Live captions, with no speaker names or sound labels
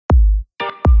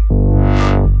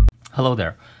Hello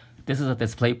there. This is a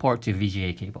Displayport to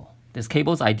VGA cable. This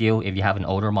cable is ideal if you have an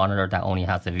older monitor that only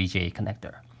has a VGA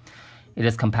connector. It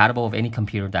is compatible with any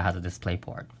computer that has a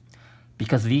Displayport.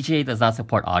 Because VGA does not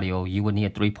support audio, you would need a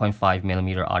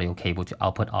 3.5mm audio cable to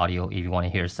output audio if you want to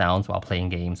hear sounds while playing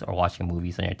games or watching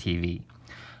movies on your TV.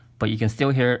 But you can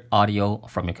still hear audio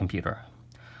from your computer.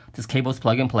 This cable is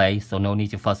plug and play, so no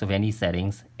need to fuss with any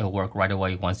settings. It'll work right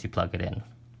away once you plug it in.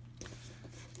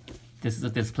 This is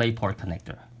a Displayport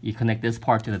connector. You connect this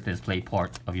part to the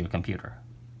Displayport of your computer.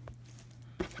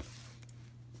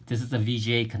 This is a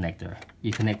VGA connector.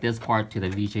 You connect this part to the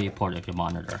VGA port of your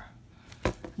monitor.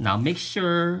 Now make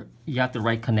sure you have the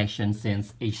right connection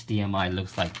since HDMI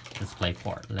looks like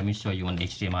Displayport. Let me show you what an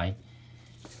HDMI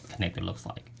connector looks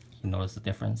like. You notice the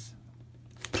difference?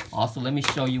 Also, let me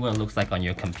show you what it looks like on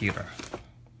your computer.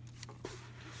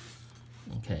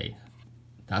 Okay,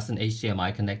 that's an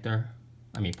HDMI connector.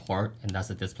 Port, and that's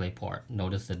a Displayport.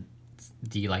 Notice the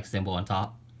D-like symbol on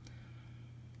top.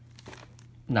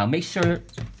 Now make sure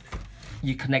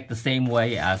you connect the same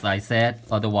way as I said,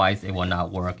 otherwise it will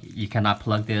not work. You cannot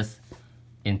plug this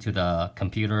into the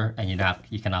computer, and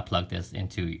you cannot plug this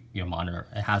into your monitor.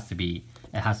 It has to be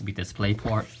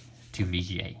Displayport to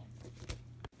VGA.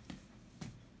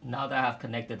 Now that I have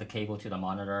connected the cable to the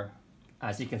monitor,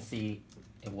 as you can see,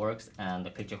 it works and the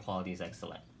picture quality is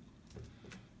excellent.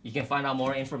 You can find out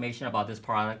more information about this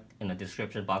product in the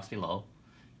description box below.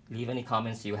 Leave any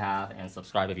comments you have and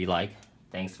subscribe if you like.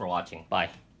 Thanks for watching. Bye.